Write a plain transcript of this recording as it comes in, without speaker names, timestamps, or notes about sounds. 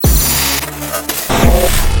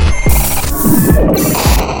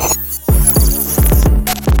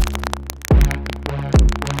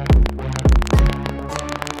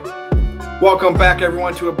Welcome back,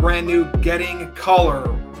 everyone, to a brand new Getting Color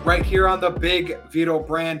right here on the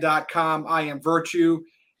BigVitoBrand.com. I am Virtue,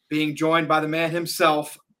 being joined by the man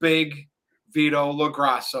himself, Big Vito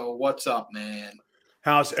LaGrasso. What's up, man?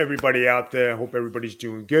 How's everybody out there? Hope everybody's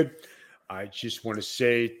doing good. I just want to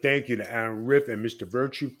say thank you to Aaron Riff and Mr.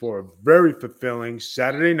 Virtue for a very fulfilling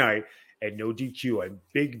Saturday night at No DQ. And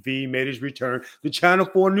Big V made his return. The Channel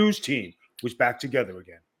 4 news team was back together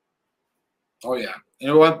again. Oh, yeah. You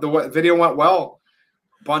know what? The video went well.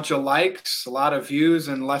 A bunch of likes, a lot of views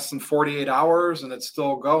in less than 48 hours, and it's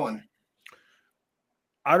still going.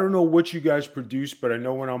 I don't know what you guys produce, but I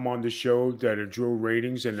know when I'm on the show that it drew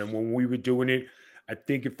ratings. And then when we were doing it, I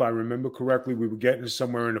think if I remember correctly, we were getting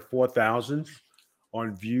somewhere in the 4,000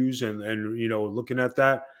 on views and looking at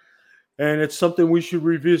that. And it's something we should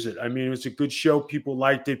revisit. I mean, it's a good show. People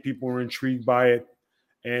liked it. People were intrigued by it.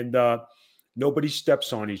 And nobody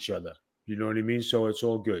steps on each other. You know what I mean? So it's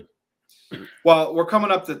all good. Well, we're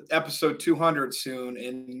coming up to episode 200 soon,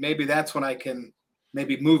 and maybe that's when I can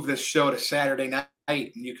maybe move this show to Saturday night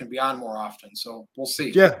and you can be on more often. So we'll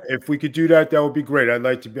see. Yeah, if we could do that, that would be great. I'd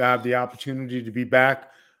like to have the opportunity to be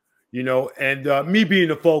back, and me being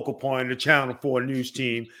the focal point of the Channel 4 news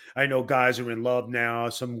team. I know guys are in love now.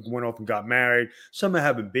 Some went off and got married. Some are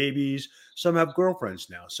having babies. Some have girlfriends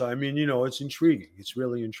now. So, I mean, it's intriguing. It's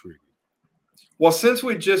really intriguing. Well, since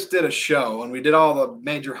we just did a show and we did all the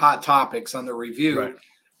major hot topics on the review, right,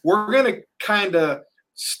 we're going to kind of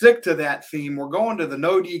stick to that theme. We're going to the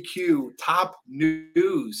No DQ top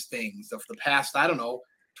news things of the past,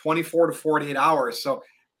 24 to 48 hours. So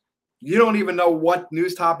you don't even know what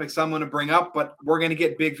news topics I'm going to bring up, but we're going to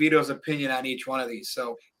get Big Vito's opinion on each one of these.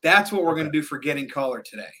 So that's what we're going to do for Getting Color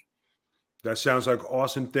today. That sounds like an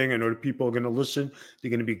awesome thing. I know the people are going to listen. They're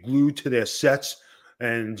going to be glued to their sets.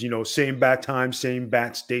 And, same bat time, same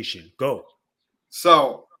bat station. Go.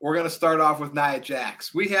 So we're going to start off with Nia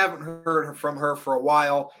Jax. We haven't heard from her for a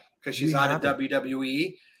while because she's out of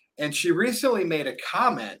WWE. And she recently made a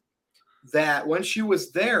comment that when she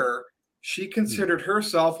was there, she considered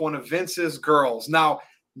herself one of Vince's girls. Now,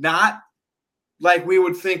 not like we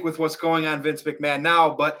would think with what's going on Vince McMahon now,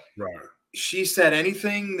 but she said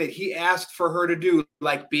anything that he asked for her to do,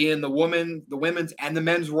 like be in the women's and the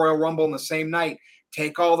men's Royal Rumble in the same night,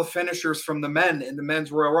 take all the finishers from the men in the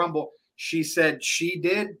men's Royal Rumble. She said she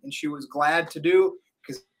did, and she was glad to do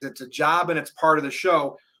because it's a job and it's part of the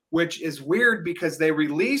show, which is weird because they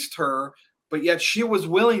released her, but yet she was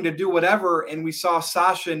willing to do whatever, and we saw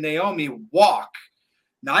Sasha and Naomi walk.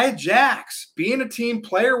 Nia Jax, being a team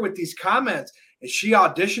player with these comments, is she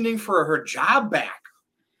auditioning for her job back?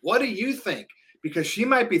 What do you think? Because she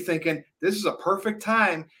might be thinking, this is a perfect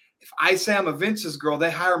time. If I say I'm a Vince's girl,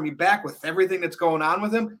 they hire me back with everything that's going on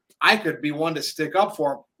with him. I could be one to stick up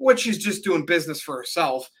for him, which she's just doing business for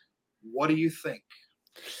herself. What do you think?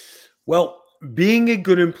 Well, being a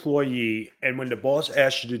good employee and when the boss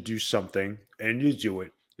asks you to do something and you do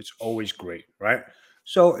it, it's always great, right?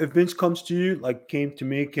 So if Vince comes to you, like came to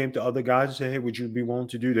me, came to other guys and say, hey, would you be willing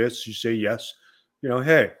to do this? You say yes.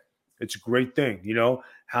 Hey, it's a great thing.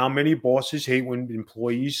 How many bosses hate when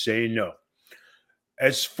employees say no?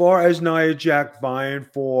 As far as Nia Jax vying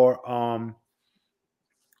for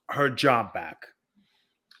her job back,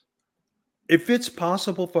 if it's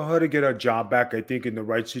possible for her to get her job back, I think in the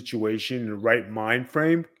right situation, in the right mind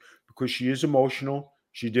frame, because she is emotional.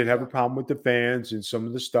 She did have a problem with the fans and some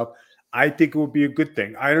of the stuff. I think it would be a good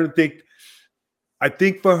thing. I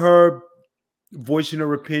think for her voicing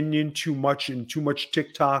her opinion too much and too much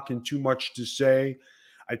TikTok and too much to say,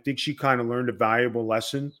 I think she kind of learned a valuable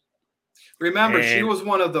lesson. Remember, she was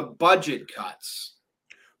one of the budget cuts.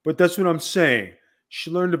 But that's what I'm saying. She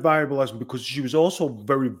learned a valuable lesson because she was also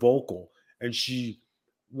very vocal and she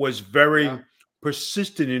was very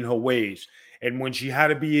persistent in her ways. And when she had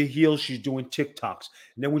to be a heel, she's doing TikToks.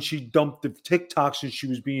 And then when she dumped the TikToks and she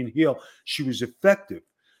was being heel, she was effective.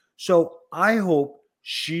 So I hope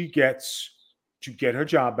she gets to get her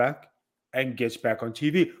job back and gets back on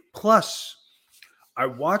TV. Plus, I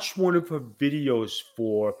watched one of her videos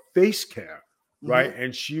for face care, right?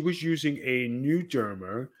 And she was using a new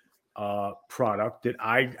Derma product that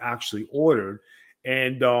I actually ordered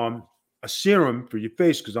and a serum for your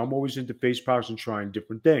face because I'm always into face products and trying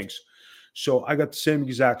different things. So I got the same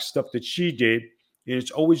exact stuff that she did. And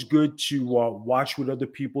it's always good to watch what other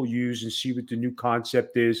people use and see what the new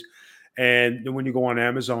concept is. And then when you go on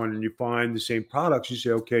Amazon and you find the same products, you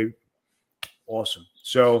say, okay, awesome.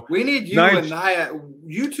 So we need you and Nia.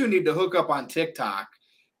 You two need to hook up on TikTok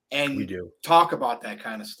and talk about that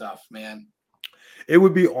kind of stuff, man. It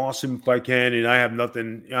would be awesome if I can. And I have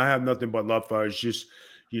nothing but love for her. It's just,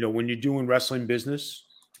 when you're doing wrestling business,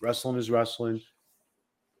 Wrestling is wrestling.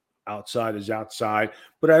 Outside is outside.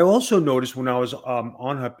 But I also noticed when I was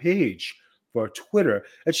on her page for Twitter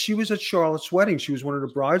that she was at Charlotte's wedding. She was one of the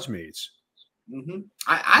bridesmaids. Mm-hmm.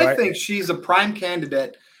 I think she's a prime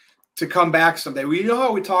candidate to come back someday. We know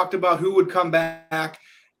how we talked about who would come back,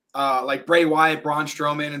 like Bray Wyatt, Braun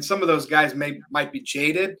Strowman, and some of those guys might be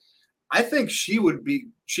jaded. I think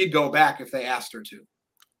she'd go back if they asked her to.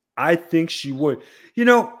 I think she would.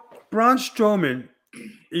 Braun Strowman,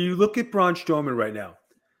 you look at Braun Strowman right now.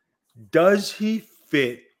 Does he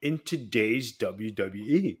fit in today's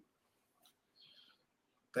WWE?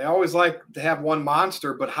 They always like to have one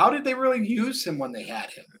monster, but how did they really use him when they had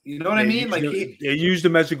him? You know what I mean? Like they used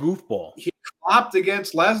him as a goofball. He flopped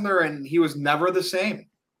against Lesnar, and he was never the same.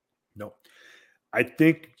 No, I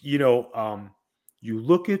think you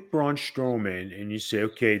look at Braun Strowman and you say,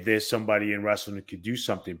 okay, there's somebody in wrestling that could do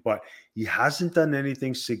something, but he hasn't done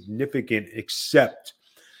anything significant except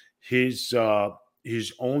his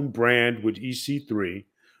own brand with EC3,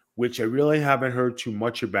 which I really haven't heard too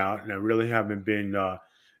much about, and I really haven't been.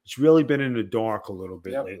 It's really been in the dark a little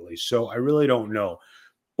bit lately, so I really don't know.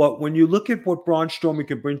 But when you look at what Braun Strowman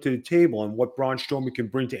can bring to the table and what Braun Strowman can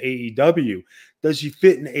bring to AEW, does he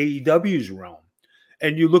fit in AEW's realm?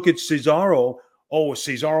 And you look at Cesaro. Oh,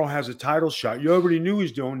 Cesaro has a title shot. You already knew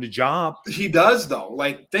he's doing the job. He does, though.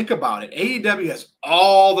 Like, think about it. AEW has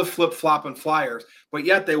all the flip-flop and flyers, but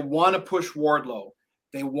yet they want to push Wardlow.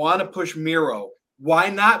 They want to push Miro. Why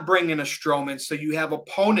not bring in a Strowman so you have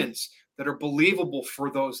opponents that are believable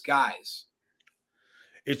for those guys?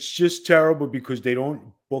 It's just terrible because they don't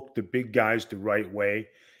book the big guys the right way.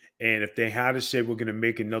 And if they had to say we're going to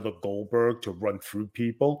make another Goldberg to run through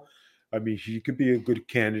people, I mean, he could be a good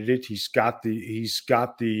candidate. He's got the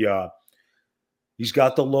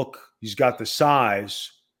look, he's got the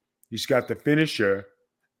size, he's got the finisher.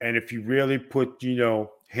 And if you really put,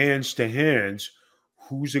 hands to hands,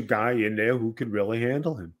 who's a guy in there who could really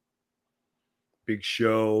handle him? Big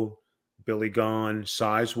Show, Billy Gunn,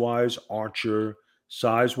 size-wise, Archer,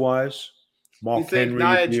 size-wise. Mark Henry.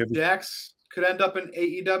 Nia Jax could end up in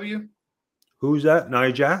AEW? Who's that?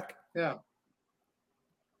 Nia Jax? Yeah.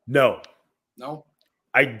 No.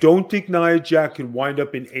 I don't think Nia Jax can wind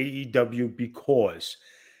up in AEW because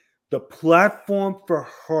the platform for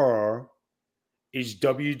her is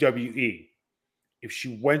WWE. If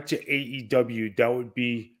she went to AEW,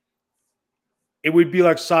 it would be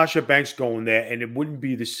like Sasha Banks going there, and it wouldn't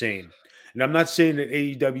be the same. And I'm not saying that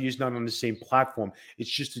AEW is not on the same platform. It's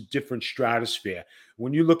just a different stratosphere.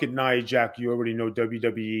 When you look at Nia Jax, you already know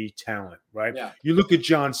WWE talent, right? Yeah. You look at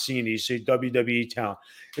John Cena, you say WWE talent.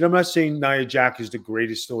 And I'm not saying Nia Jax is the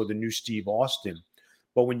greatest or the new Steve Austin.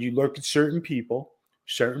 But when you look at certain people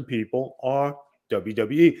are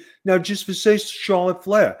WWE. Now, just for say Charlotte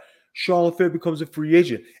Flair. Charlotte Flair becomes a free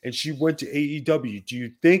agent and she went to AEW. Do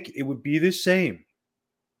you think it would be the same?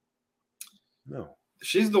 No.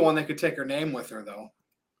 She's the one that could take her name with her, though.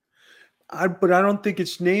 But I don't think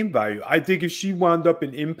it's name value. I think if she wound up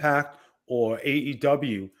in Impact or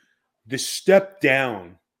AEW, the step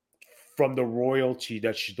down from the royalty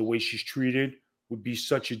that the way she's treated would be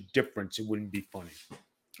such a difference. It wouldn't be funny.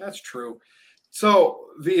 That's true. So,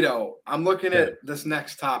 Vito, I'm looking at this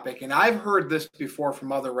next topic, and I've heard this before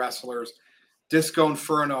from other wrestlers, Disco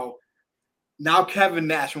Inferno. Now Kevin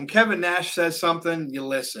Nash. When Kevin Nash says something, you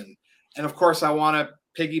listen. And, of course, I want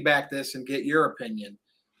to piggyback this and get your opinion.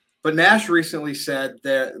 But Nash recently said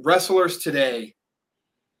that wrestlers today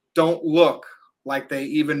don't look like they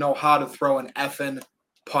even know how to throw an effing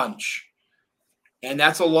punch. And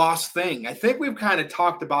that's a lost thing. I think we've kind of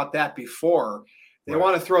talked about that before. They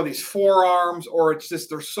want to throw these forearms, or it's just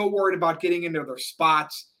they're so worried about getting into their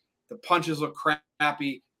spots. The punches look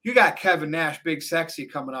crappy. You got Kevin Nash, Big Sexy,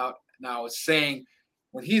 coming out now saying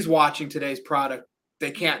when he's watching today's product,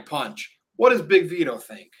 they can't punch. What does Big Vito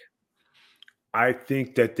think? I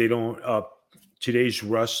think that they don't. Today's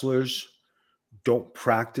wrestlers don't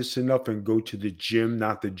practice enough and go to the gym,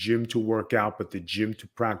 not the gym to work out, but the gym to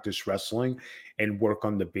practice wrestling and work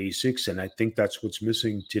on the basics. And I think that's what's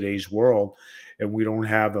missing in today's world. And we don't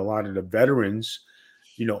have a lot of the veterans.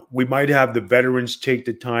 We might have the veterans take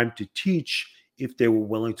the time to teach if they were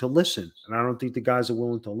willing to listen. And I don't think the guys are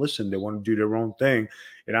willing to listen. They want to do their own thing.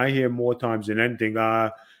 And I hear more times than anything,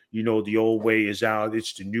 the old way is out.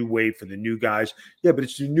 It's the new way for the new guys. Yeah, but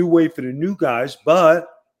it's the new way for the new guys, but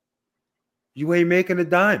you ain't making a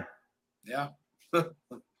dime. Yeah.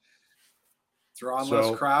 Drawing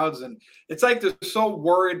less crowds. And it's like they're so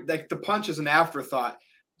worried, like the punch is an afterthought.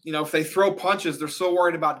 If they throw punches, they're so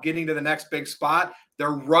worried about getting to the next big spot. They're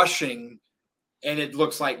rushing and it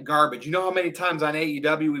looks like garbage. You know how many times on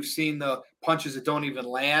AEW we've seen the punches that don't even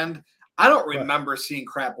land? I don't remember seeing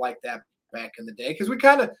crap like that back in the day because we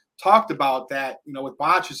kind of talked about that, with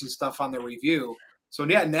botches and stuff on the review. So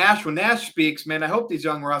yeah, when Nash speaks, man, I hope these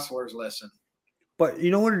young wrestlers listen. But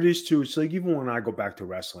you know what it is too? It's like even when I go back to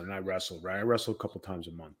wrestling, and I wrestle, right? I wrestle a couple times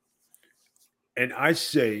a month. And I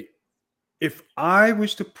say, if I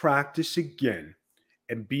was to practice again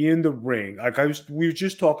and be in the ring, we were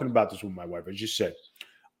just talking about this with my wife. I just said,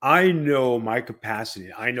 I know my capacity.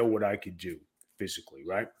 I know what I could do physically,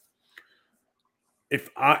 right? If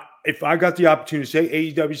I got the opportunity to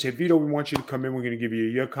say AEW, say, Vito, we want you to come in. We're going to give you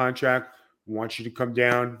a year contract. We want you to come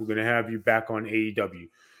down. We're going to have you back on AEW.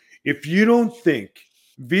 If you don't think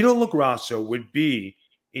Vito LaGrasso would be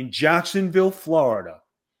in Jacksonville, Florida,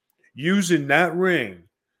 using that ring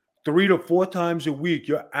 3 to 4 times a week,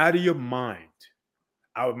 you're out of your mind.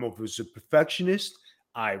 I was a perfectionist.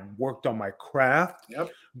 I worked on my craft.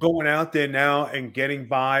 Yep. Going out there now and getting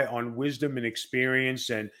by on wisdom and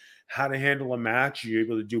experience and how to handle a match, you're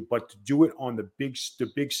able to do. But to do it on the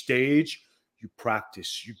big stage, you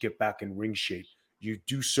practice. You get back in ring shape. You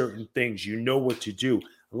do certain things. You know what to do.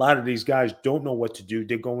 A lot of these guys don't know what to do.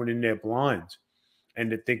 They're going in there blind, and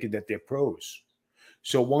they're thinking that they're pros.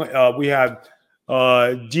 So we have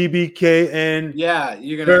DBK and yeah,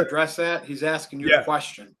 you're going to address that. He's asking you a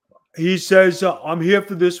question. He says, I'm here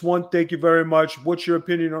for this one. Thank you very much. What's your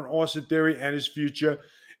opinion on Austin Theory and his future?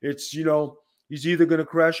 It's, he's either going to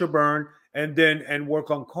crash or burn and work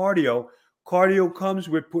on cardio. Cardio comes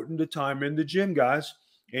with putting the time in the gym, guys.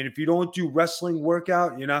 And if you don't do wrestling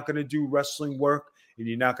workout, you're not going to do wrestling work and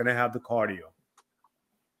you're not going to have the cardio.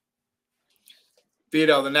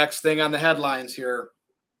 Vito, the next thing on the headlines here,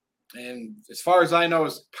 and as far as I know,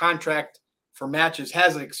 his contract for matches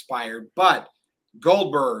hasn't expired, but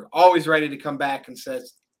Goldberg always ready to come back and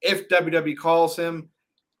says if WWE calls him,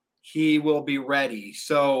 he will be ready.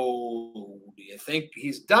 So do you think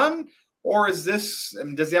he's done? Or is this,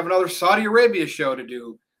 does he have another Saudi Arabia show to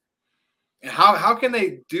do? And how can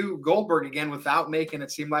they do Goldberg again without making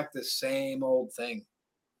it seem like the same old thing?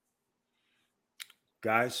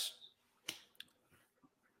 Guys,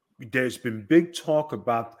 there's been big talk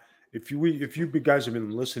about, if you guys have been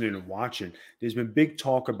listening and watching, there's been big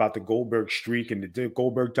talk about the Goldberg streak and the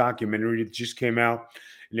Goldberg documentary that just came out.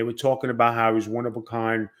 And they were talking about how he's one of a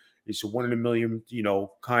kind. He's a one in a million,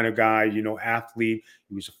 kind of guy, athlete.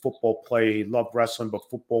 He was a football player. He loved wrestling, but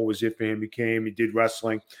football was it for him. He did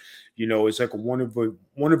wrestling. It's like one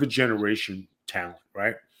of a generation talent,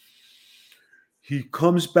 right? He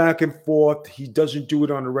comes back and forth. He doesn't do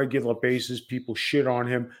it on a regular basis. People shit on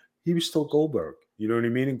him. He was still Goldberg. You know what I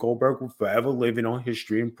mean? And Goldberg will forever live in our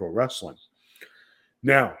history in pro wrestling.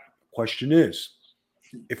 Now, question is,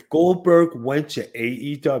 if Goldberg went to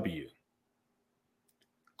AEW,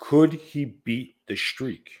 could he beat the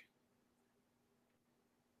streak?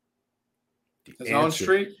 His own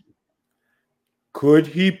streak? Could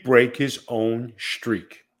he break his own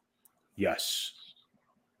streak? Yes.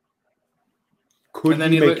 And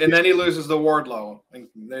then he loses the Wardlow. And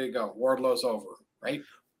there you go. Wardlow's over, right?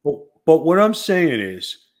 But what I'm saying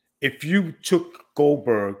is, if you took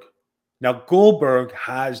Goldberg, now Goldberg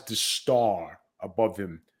has the star above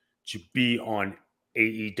him to be on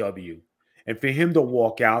AEW. And for him to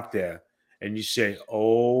walk out there and you say,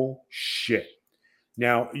 oh, shit.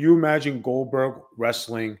 Now, you imagine Goldberg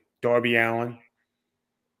wrestling Darby Allin,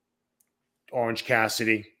 Orange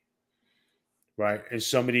Cassidy, right? And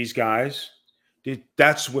some of these guys,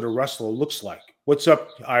 that's what a wrestler looks like. What's up,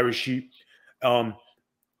 Irish Sheep?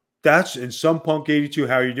 That's in some Punk 82.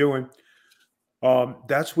 How you doing?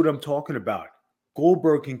 That's what I'm talking about.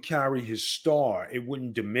 Goldberg can carry his star. It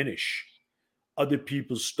wouldn't diminish. Other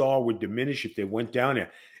people's star would diminish if they went down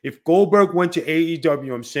there. If Goldberg went to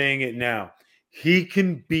AEW, I'm saying it now, he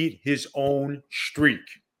can beat his own streak.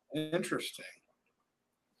 Interesting.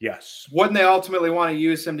 Yes. Wouldn't they ultimately want to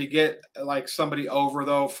use him to get like somebody over,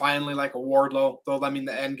 though? Finally, like a Wardlow, though. I mean,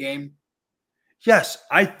 the end game. Yes,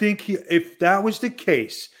 I think if that was the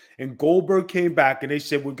case, and Goldberg came back and they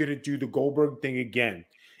said we're going to do the Goldberg thing again,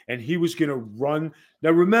 and he was going to run.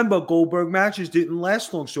 Now, remember, Goldberg matches didn't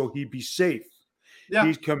last long, so he'd be safe. Yeah.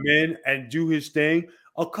 He'd come in and do his thing.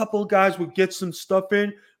 A couple of guys would get some stuff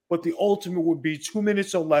in, but the ultimate would be 2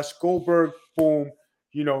 minutes or less. Goldberg, boom,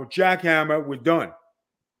 jackhammer, we're done.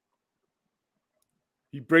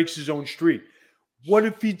 He breaks his own streak. What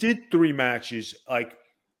if he did 3 matches? Like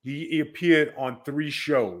he appeared on 3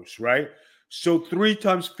 shows, right? So 3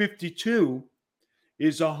 times 52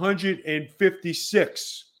 is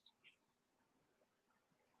 156.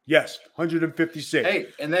 Yes, 156. Hey,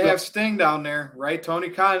 and they have Sting down there, right? Tony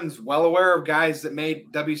Khan's well aware of guys that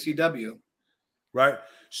made WCW. Right.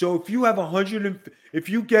 So if you have if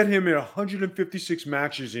you get him in 156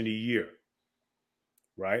 matches in a year,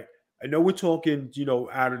 right? I know we're talking,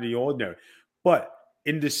 out of the ordinary, but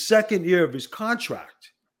in the second year of his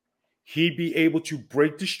contract, he'd be able to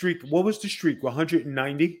break the streak. What was the streak?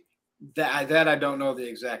 190? That I don't know the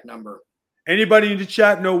exact number. Anybody in the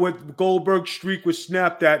chat know what Goldberg's streak was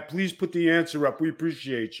snapped at? Please put the answer up. We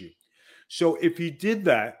appreciate you. So if he did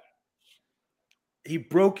that, he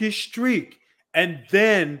broke his streak, and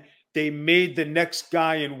then they made the next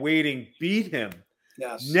guy in waiting beat him.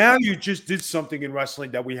 Yes. Now you just did something in wrestling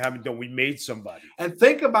that we haven't done. We made somebody. And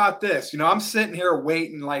think about this. I'm sitting here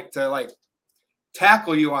waiting to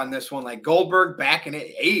tackle you on this one, like Goldberg back in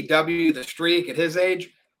AEW, the streak at his age.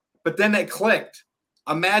 But then it clicked.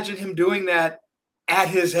 Imagine him doing that at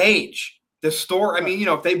his age. The story, I mean,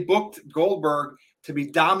 if they booked Goldberg to be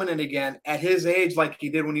dominant again at his age like he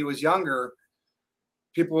did when he was younger,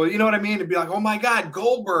 people, you know what I mean? To be like, oh my God,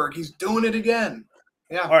 Goldberg, he's doing it again.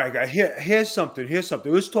 Yeah. All right, guys. Here's something.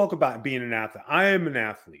 Let's talk about being an athlete. I am an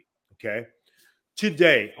athlete. Okay.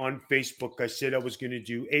 Today on Facebook, I said I was going to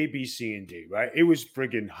do A, B, C, and D. Right. It was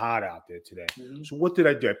friggin' hot out there today. Mm-hmm. So what did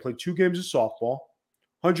I do? I played 2 games of softball.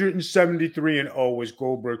 173-0 was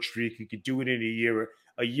Goldberg's streak. You could do it in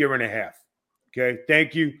a year and a half. Okay.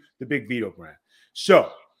 Thank you, the Big Vito brand.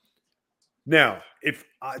 So now, if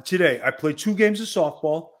today I played 2 games of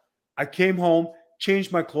softball, I came home,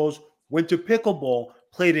 changed my clothes, went to pickleball,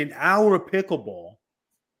 played an hour of pickleball.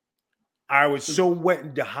 I was so wet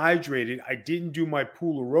and dehydrated. I didn't do my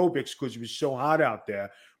pool aerobics because it was so hot out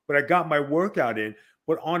there, but I got my workout in.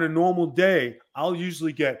 But on a normal day, I'll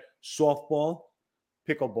usually get softball,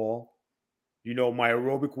 pickleball, my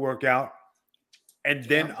aerobic workout, and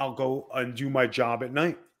then I'll go and do my job at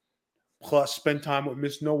night. Plus spend time with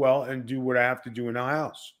Miss Noel and do what I have to do in the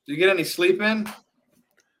house. Do you get any sleep in?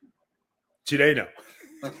 Today, no.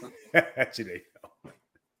 Today, no.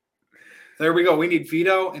 There we go. We need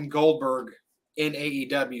Vito and Goldberg in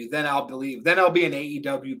AEW. Then I'll believe. Then I'll be an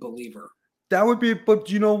AEW believer. That would be, but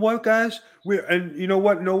you know what, guys? You know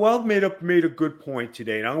what? Noel made a good point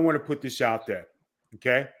today, and I want to put this out there.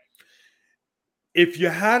 Okay? If you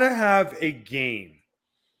had to have a game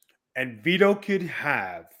and Vito could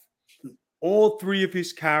have all 3 of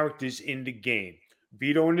his characters in the game,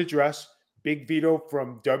 Vito in the dress, Big Vito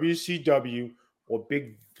from WCW, or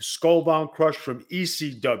Big Skullbound Crush from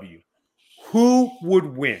ECW, who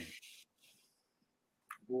would win?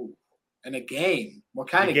 Ooh. In a game? What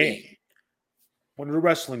kind of game? One of the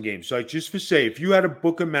wrestling games. So just for say, if you had to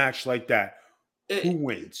book a match like that, who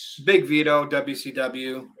wins? Big Vito,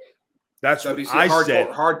 WCW. That's what I said.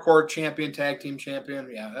 Hardcore champion, tag team champion.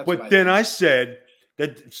 Yeah. That's but then I said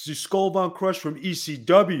that the Skullbound Crush from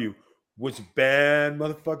ECW was bad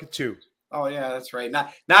motherfucker too. Oh yeah, that's right.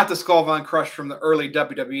 Not the Skullbound Crush from the early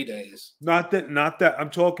WWE days. Not that. I'm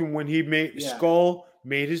talking when he Skull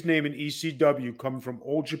made his name in ECW, coming from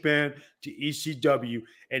Old Japan to ECW,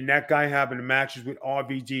 and that guy having matches with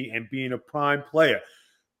RVD and being a prime player.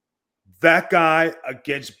 That guy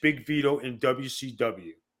against Big Vito in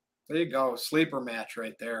WCW. There you go. Sleeper match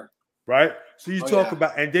right there. Right? So you talk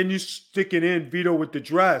about, and then you stick it in Vito with the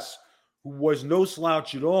dress, who was no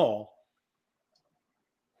slouch at all.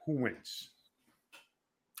 Who wins?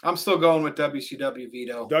 I'm still going with WCW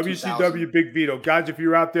Vito. WCW 2000. Big Vito. Guys, if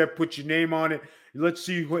you're out there, put your name on it. Let's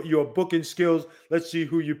see what your booking skills. Let's see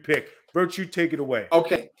who you pick. Virtue, take it away.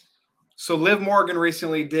 Okay. So Liv Morgan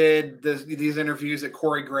recently did these interviews that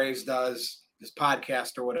Corey Graves does, this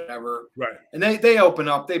podcast or whatever. Right. And they open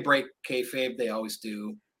up, they break kayfabe. They always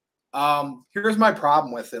do. Here's my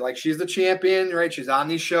problem with it. Like, she's the champion, right? She's on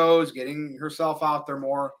these shows, getting herself out there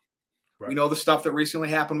more. Right. We know the stuff that recently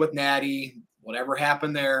happened with Natty, whatever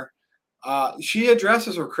happened there. She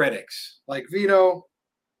addresses her critics. Like, Vito,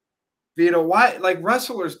 why? Like,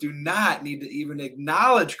 wrestlers do not need to even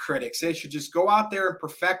acknowledge critics. They should just go out there and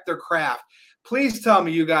perfect their craft. Please tell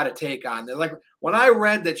me you got a take on that. Like, when I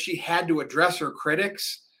read that she had to address her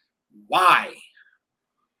critics, why?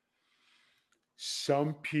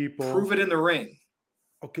 Some people prove it in the ring.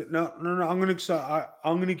 Okay, no. I'm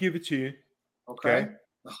gonna give it to you. Okay.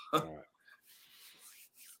 All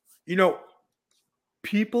right.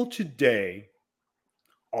 People today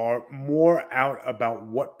are more out about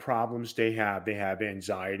what problems they have. They have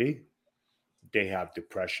anxiety. They have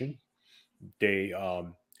depression. They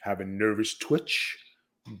have a nervous twitch.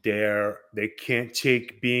 They can't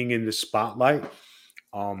take being in the spotlight.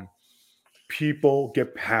 People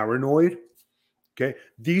get paranoid. Okay.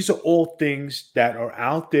 These are all things that are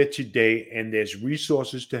out there today, and there's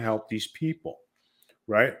resources to help these people,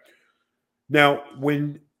 right? Now,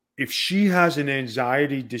 if she has an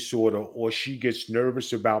anxiety disorder or she gets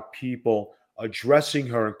nervous about people addressing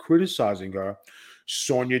her and criticizing her,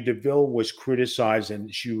 Sonia Deville was criticized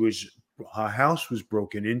and her house was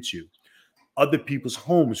broken into. Other people's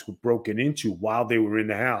homes were broken into while they were in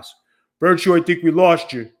the house. Virtue, I think we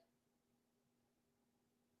lost you.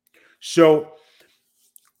 So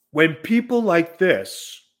when people like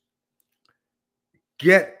this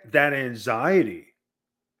get that anxiety,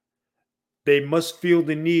 they must feel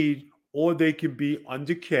the need, or they can be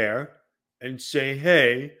under care and say,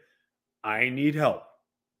 hey, I need help.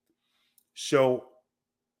 So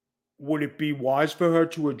would it be wise for her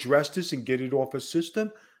to address this and get it off her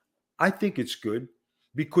system? I think it's good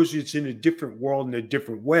because it's in a different world in a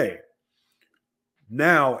different way.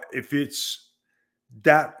 Now, if it's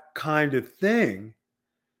that kind of thing,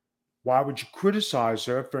 why would you criticize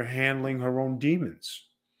her for handling her own demons?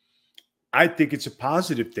 I think it's a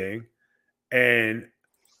positive thing. And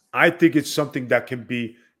I think it's something that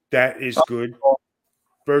is good.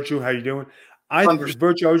 Virtue, how you doing?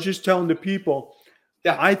 Virtue, I was just telling the people,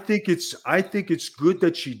 yeah, I think it's good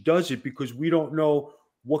that she does it because we don't know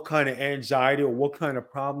what kind of anxiety or what kind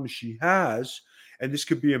of problems she has. And this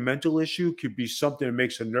could be a mental issue, could be something that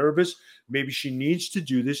makes her nervous. Maybe she needs to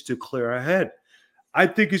do this to clear her head. I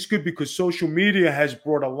think it's good because social media has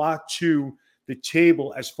brought a lot to the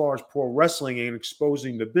table as far as pro wrestling and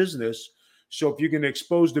exposing the business. So if you're going to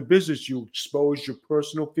expose the business, you expose your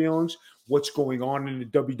personal feelings, what's going on in the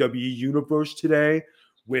WWE universe today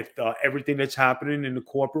with everything that's happening in the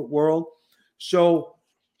corporate world. So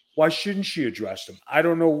why shouldn't she address them? I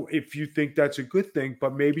don't know if you think that's a good thing,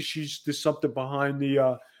 but maybe there's something behind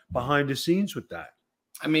the scenes with that.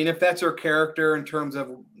 I mean, if that's her character in terms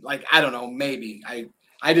of like, I don't know, maybe.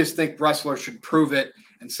 I just think wrestlers should prove it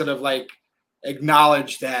instead of like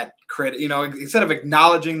acknowledge that instead of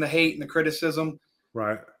acknowledging the hate and the criticism,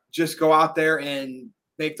 right? Just go out there and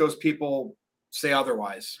make those people say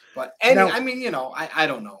otherwise. But I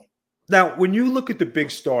don't know. Now, when you look at the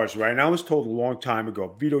big stars, right? And I was told a long time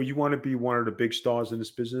ago, Vito, you want to be one of the big stars in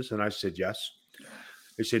this business? And I said, yes.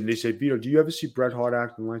 They said, Vito, do you ever see Bret Hart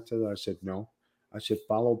acting like that? I said, no. I said,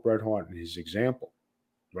 follow Bret Hart and his example,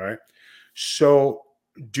 right? So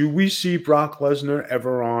do we see Brock Lesnar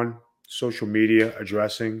ever on social media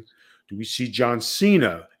addressing? Do we see John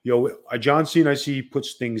Cena? John Cena, I see he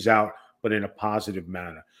puts things out, but in a positive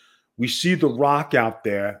manner. We see The Rock out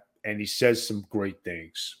there, and he says some great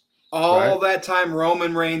things. All that time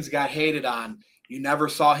Roman Reigns got hated on, you never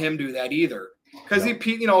saw him do that either. Because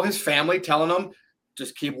his family telling him,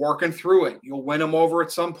 just keep working through it. You'll win him over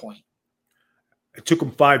at some point. It took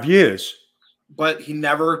him 5 years. But he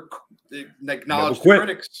never acknowledged the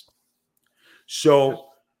critics. So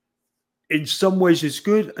in some ways it's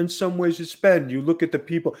good, in some ways it's bad. You look at the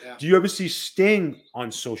people. Yeah. Do you ever see Sting on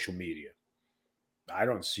social media? I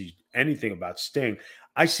don't see anything about Sting.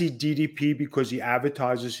 I see DDP because he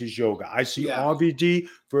advertises his yoga. I see RVD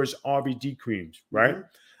for his RVD creams, right?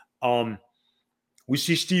 Mm-hmm. We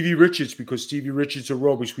see Stevie Richards because Stevie Richards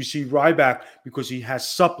aerobics. We see Ryback because he has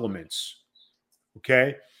supplements.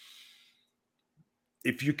 Okay.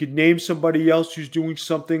 If you could name somebody else who's doing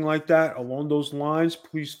something like that along those lines,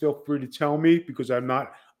 please feel free to tell me because I'm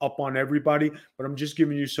not up on everybody, but I'm just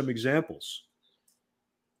giving you some examples.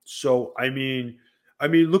 So, I mean,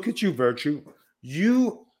 look at you, Virtue.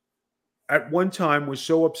 You, at one time, was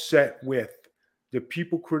so upset with the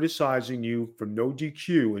people criticizing you for no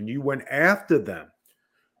DQ, and you went after them.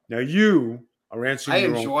 Now, you are answering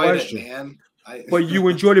your own question. I enjoyed it, man. But you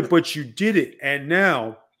enjoyed it, but you did it. And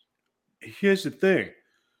now, here's the thing.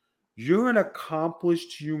 You're an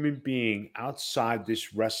accomplished human being outside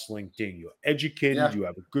this wrestling thing. You're educated. You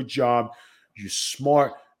have a good job. You're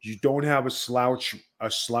smart. You don't have a slouch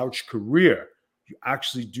career. You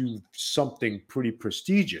actually do something pretty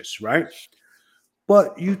prestigious, right?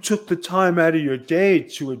 But you took the time out of your day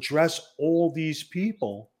to address all these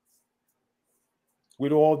people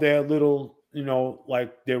with all their little,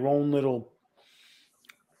 like their own little,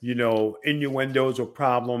 innuendos or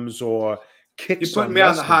problems or kicks. You're putting me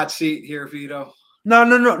on the hot seat here, Vito. No.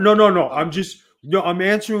 Oh. I'm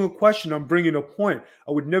answering a question. I'm bringing a point.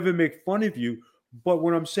 I would never make fun of you. But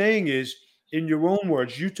what I'm saying is, in your own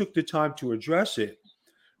words, you took the time to address it.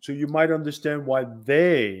 So you might understand why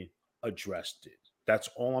they addressed it. That's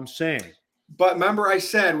all I'm saying. But remember I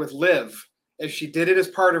said with Liv, if she did it as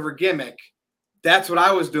part of her gimmick, that's what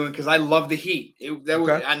I was doing because I love the heat.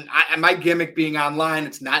 And my gimmick being online,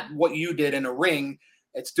 it's not what you did in a ring.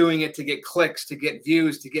 It's doing it to get clicks, to get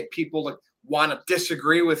views, to get people to want to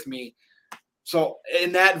disagree with me. So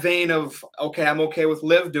in that vein of, okay, I'm okay with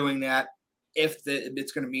Liv doing that if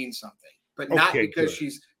it's going to mean something, but not because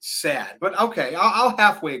she's sad. But okay, I'll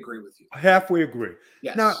halfway agree with you. Halfway agree.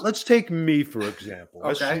 Yes. Now let's take me for example.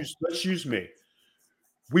 Okay. Let's use me.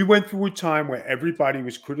 We went through a time where everybody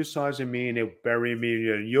was criticizing me and they were burying me.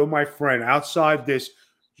 You're my friend. Outside this,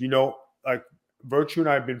 like Virtue and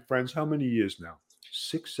I have been friends how many years now?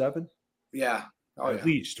 6, 7? Yeah. At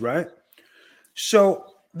least, right? So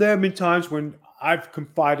there have been times when I've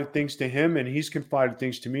confided things to him and he's confided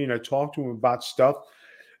things to me, and I talk to him about stuff,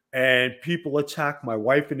 and people attack my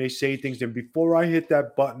wife and they say things. And before I hit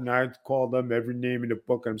that button, I call them every name in the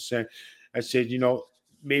book. I said,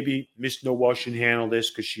 maybe Miss Noel should handle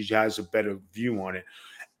this because she has a better view on it.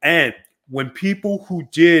 And when people who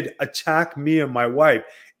did attack me and my wife,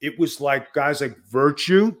 it was like guys like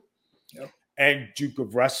Virtue and Duke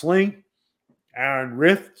of Wrestling, Aaron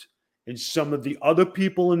Rift, and some of the other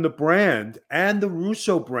people in the brand and the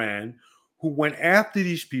Russo brand who went after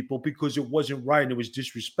these people because it wasn't right and it was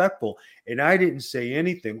disrespectful. And I didn't say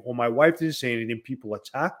anything, or my wife didn't say anything. People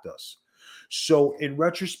attacked us. So in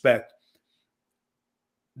retrospect,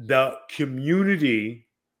 the community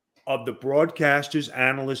of the broadcasters,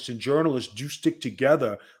 analysts, and journalists do stick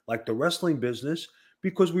together like the wrestling business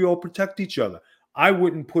because we all protect each other. I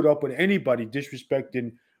wouldn't put up with anybody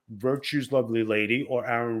disrespecting Virtue's lovely lady or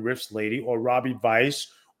Aaron Rift's lady or Robbie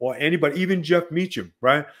Vice or anybody, even Jeff Meacham,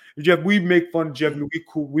 right? Jeff, we make fun of Jeff,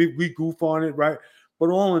 we goof on it, right? But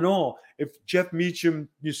all in all, if Jeff Meacham,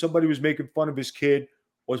 somebody was making fun of his kid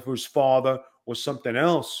or his father or something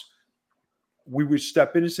else, we would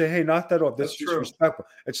step in and say, hey, knock that off. That's disrespectful.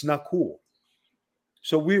 It's not cool.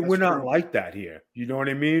 So we're not like that here. You know what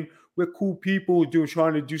I mean? We're cool people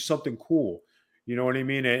trying to do something cool. You know what I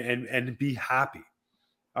mean? And be happy.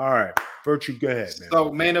 All right. Virtue, go ahead, man.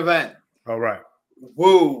 So main event. All right.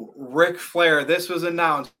 Woo, Ric Flair. This was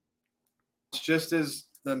announced just as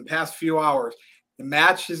the past few hours. The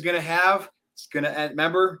match he's going to have,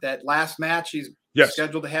 remember that last match he's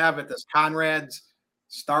scheduled to have at this Conrad's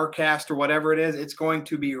Starcast or whatever it is. It's going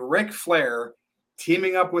to be Ric Flair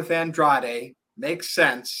teaming up with Andrade. Makes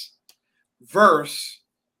sense. Versus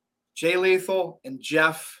Jay Lethal and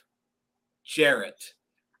Jeff Jarrett.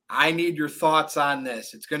 I need your thoughts on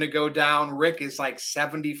this. It's going to go down. Rick is like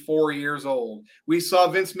 74 years old. We saw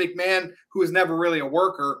Vince McMahon, who was never really a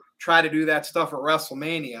worker, try to do that stuff at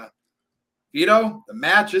WrestleMania. Vito, the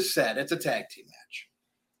match is set. It's a tag team match.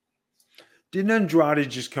 Didn't Andrade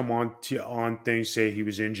just come on things, say he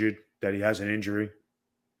was injured, that he has an injury?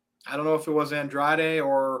 I don't know if it was Andrade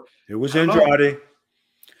or... It was Andrade.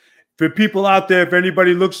 For people out there, if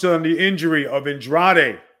anybody looks on the injury of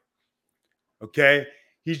Andrade, okay,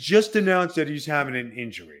 he's just announced that he's having an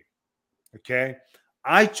injury, okay?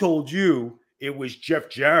 I told you it was Jeff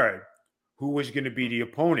Jarrett who was going to be the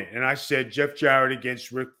opponent, and I said Jeff Jarrett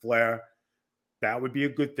against Ric Flair, that would be a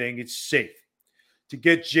good thing. It's safe. To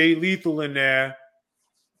get Jay Lethal in there,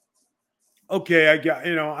 okay, I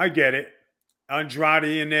get it. Andrade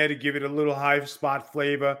in there to give it a little high spot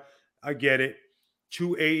flavor. I get it.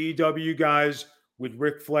 2 AEW guys with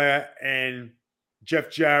Ric Flair and Jeff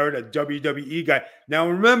Jarrett, a WWE guy. Now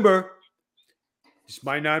remember, this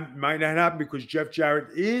might not happen because Jeff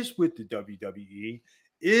Jarrett is with the WWE,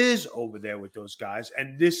 is over there with those guys,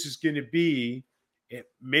 and this is going to be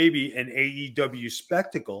maybe an AEW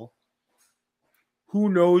spectacle. Who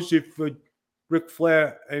knows if Ric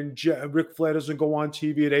Flair doesn't go on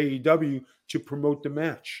TV at AEW to promote the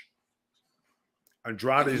match?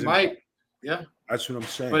 Andrade is might, yeah. That's what I'm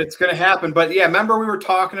saying. But it's going to happen. But yeah, remember we were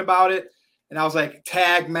talking about it, and I was like,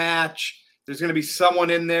 tag match. There's going to be someone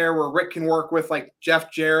in there where Rick can work with like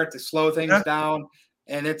Jeff Jarrett to slow things down.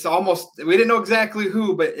 And it's almost, we didn't know exactly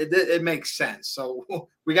who, but it makes sense. So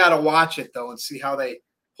we got to watch it though and see how they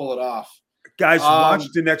pull it off. Guys, watch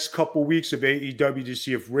the next couple weeks of AEW to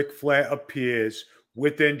see if Ric Flair appears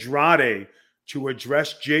with Andrade to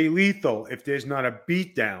address Jay Lethal if there's not a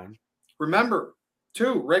beatdown. Remember,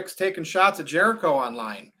 too, Rick's taking shots at Jericho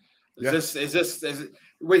online. Is it?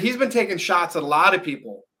 Well, he's been taking shots at a lot of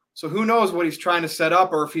people. So who knows what he's trying to set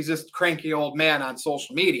up, or if he's just cranky old man on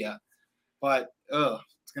social media. But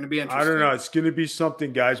it's going to be interesting. I don't know. It's going to be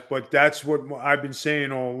something, guys. But that's what I've been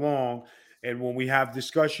saying all along. And when we have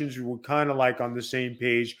discussions, we're kind of like on the same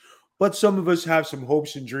page. But some of us have some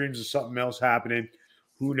hopes and dreams of something else happening.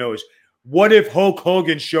 Who knows? What if Hulk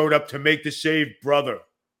Hogan showed up to make the save, brother?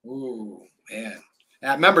 Ooh, man.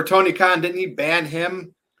 Remember Tony Khan, didn't he ban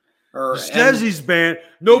him? He says he's banned.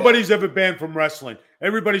 Nobody's ever banned from wrestling.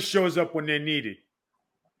 Everybody shows up when they're needed.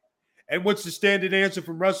 And what's the standard answer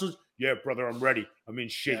from wrestlers? Yeah, brother, I'm ready. I'm in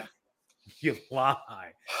shape. You lie.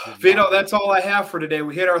 You Vito, lie. that's all I have for today.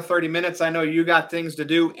 We hit our 30 minutes. I know you got things to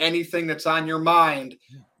do. Anything that's on your mind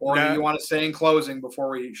or that you want to say in closing before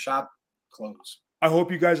we close? I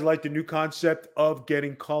hope you guys like the new concept of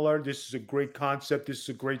getting color. This is a great concept. This is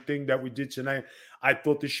a great thing that we did tonight. I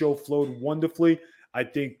thought the show flowed wonderfully. I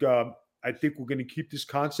think we're going to keep this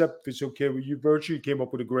concept. If it's okay with you, Virtue, you came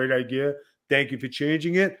up with a great idea. Thank you for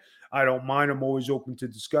changing it. I don't mind. I'm always open to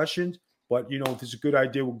discussions. But, if it's a good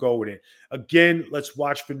idea, we'll go with it. Again, let's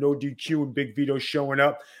watch for No DQ and Big Vito showing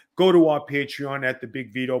up. Go to our Patreon at the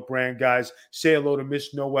Big Vito brand, guys. Say hello to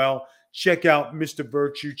Miss Noel. Check out Mr.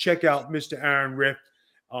 Virtue. Check out Mr. Aaron Rift.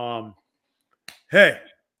 Hey,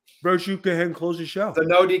 Virtue, go ahead and close the show. The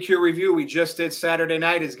No DQ review we just did Saturday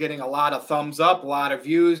night is getting a lot of thumbs up, a lot of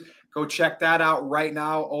views. Go check that out right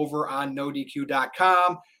now over on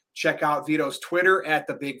NoDQ.com. Check out Vito's Twitter at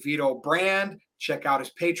the Big Vito brand. Check out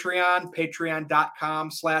his Patreon,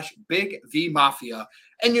 patreon.com/BigVMafia.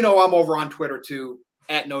 And I'm over on Twitter too,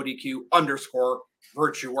 at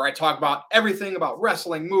NoDQ_Virtue, where I talk about everything about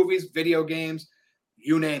wrestling, movies, video games,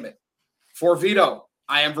 you name it. For Vito,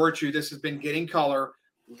 I am Virtue. This has been Getting Color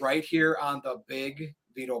right here on the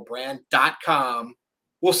BigVitoBrand.com.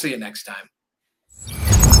 We'll see you next time.